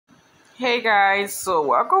Hey guys, so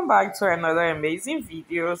welcome back to another amazing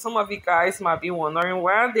video. Some of you guys might be wondering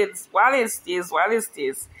what is this?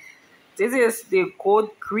 This is the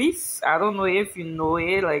goat grease. I don't know if you know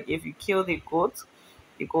it, like if you kill the goat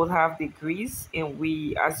have the grease, and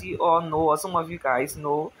we, as you all know, or some of you guys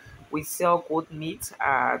know, we sell goat meat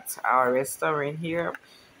at our restaurant here.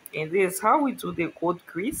 And this is how we do the goat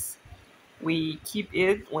grease. We keep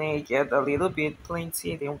it when it get a little bit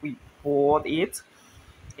plenty, then we boil it,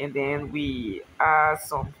 and then we add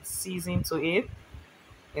some season to it,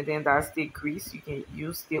 and then that's the grease. You can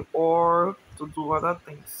use the oil to do other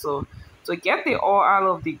things. So to get the oil out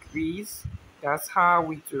of the grease, that's how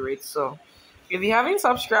we do it. So if you haven't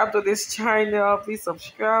subscribed to this channel, please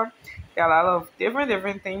subscribe. There are a lot of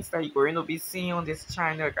different things that you're going to be seeing on this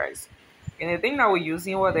channel, guys. And the thing that we're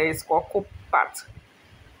using over there is called cook pot.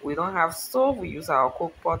 We don't have stove, we use our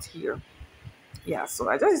cook pot here. Yeah, so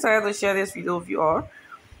I just decided to share this video with you all.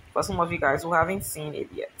 For some of you guys who haven't seen it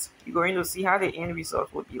yet, you're going to see how the end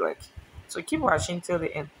result would be like. So keep watching till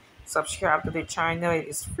the end. Subscribe to the channel. It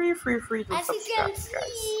is free to As you subscribe, can guys.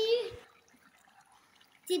 see,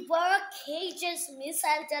 the borrow cake just missed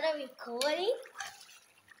out of recording.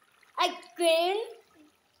 Again?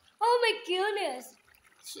 Oh my goodness.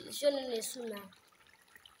 Shouldn't listen now.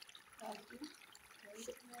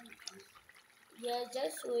 Yeah,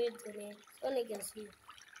 just show it to me. So they can see.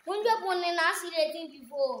 When you put in I see the thing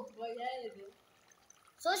before.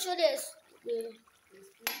 So show this.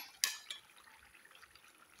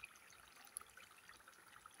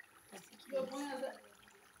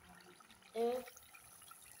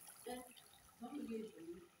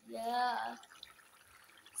 Yeah.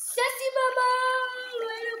 Sassy mama!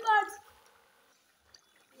 Little bugs.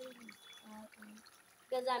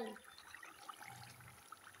 Gazami.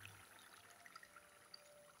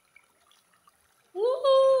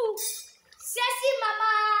 Woohoo! Sassy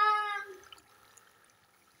mama!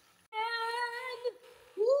 And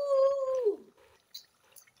woo!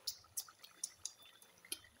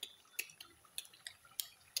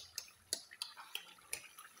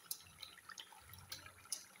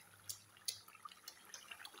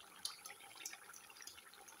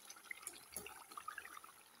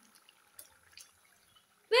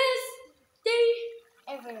 Best day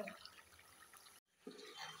ever.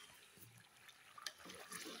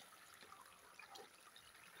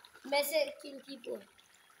 Message kill people.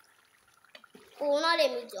 Oh, not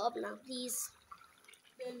let me job now, please.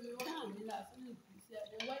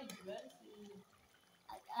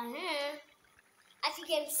 As you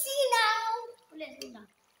can see now. Let's see now.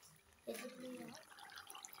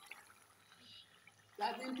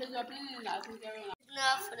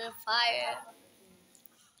 Now for the fire.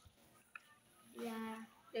 Yeah.